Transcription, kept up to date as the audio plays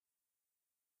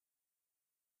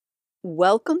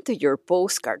Welcome to your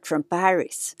postcard from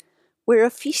Paris. We're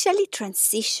officially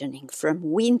transitioning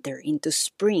from winter into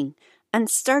spring and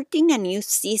starting a new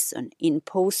season in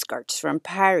Postcards from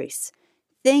Paris.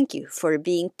 Thank you for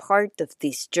being part of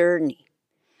this journey.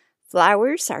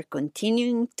 Flowers are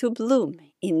continuing to bloom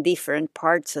in different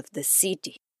parts of the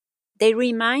city. They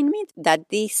remind me that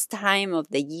this time of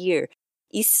the year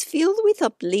is filled with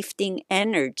uplifting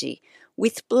energy,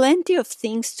 with plenty of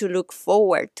things to look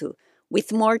forward to,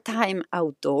 with more time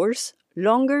outdoors,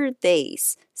 longer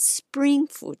days, spring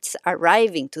foods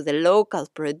arriving to the local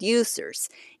producers,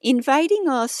 inviting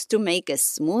us to make a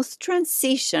smooth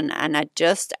transition and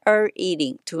adjust our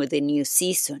eating to the new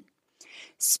season.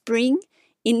 Spring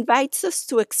invites us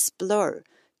to explore,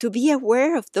 to be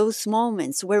aware of those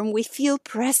moments when we feel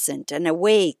present and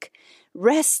awake,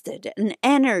 rested and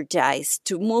energized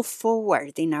to move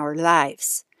forward in our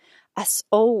lives. As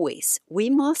always, we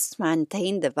must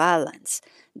maintain the balance,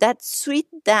 that sweet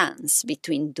dance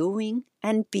between doing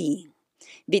and being,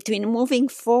 between moving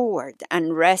forward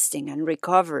and resting and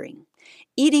recovering,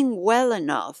 eating well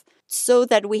enough so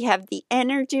that we have the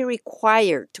energy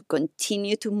required to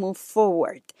continue to move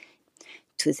forward.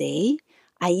 Today,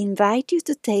 I invite you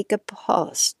to take a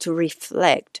pause to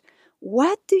reflect.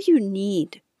 What do you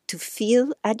need to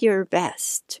feel at your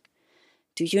best?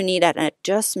 Do you need an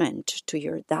adjustment to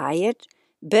your diet,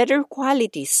 better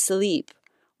quality sleep,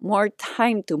 more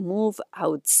time to move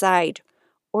outside,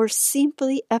 or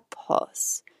simply a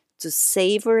pause to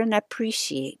savor and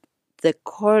appreciate the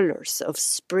colors of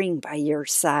spring by your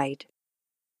side?